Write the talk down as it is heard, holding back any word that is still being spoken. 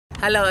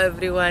Hello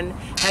everyone,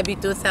 happy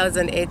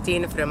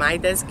 2018 from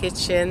Aida's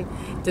Kitchen.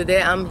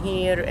 Today I'm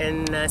here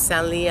in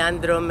San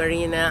Leandro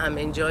Marina. I'm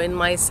enjoying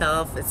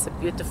myself. It's a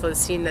beautiful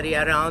scenery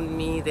around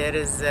me. There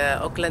is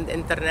Oakland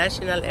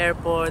International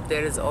Airport.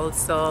 There is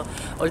also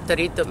El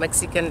Torito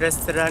Mexican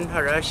restaurant,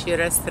 Harashi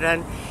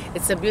restaurant.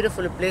 It's a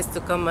beautiful place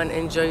to come and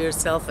enjoy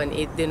yourself and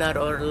eat dinner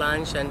or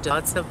lunch, and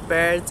lots of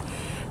birds.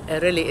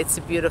 Really, it's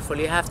beautiful.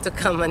 You have to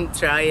come and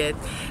try it.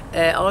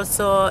 I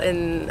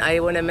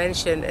want to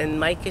mention in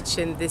my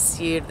kitchen this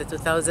year, the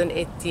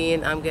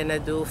 2018, I'm gonna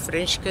do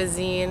French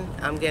cuisine.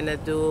 I'm gonna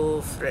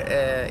do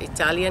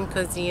Italian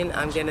cuisine.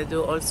 I'm gonna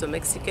do also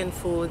Mexican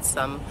food,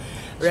 some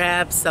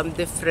wraps, some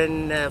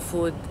different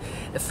food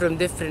from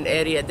different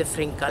area,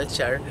 different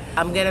culture.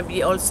 I'm gonna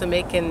be also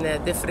making a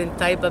different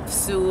type of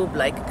soup,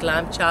 like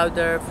clam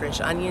chowder,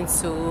 French onion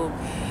soup,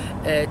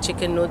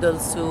 chicken noodle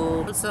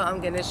soup. Also,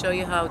 I'm going to show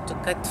you how to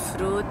cut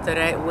fruit the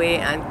right way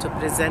and to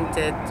present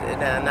it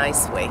in a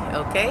nice way,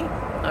 okay?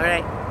 All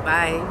right,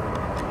 bye.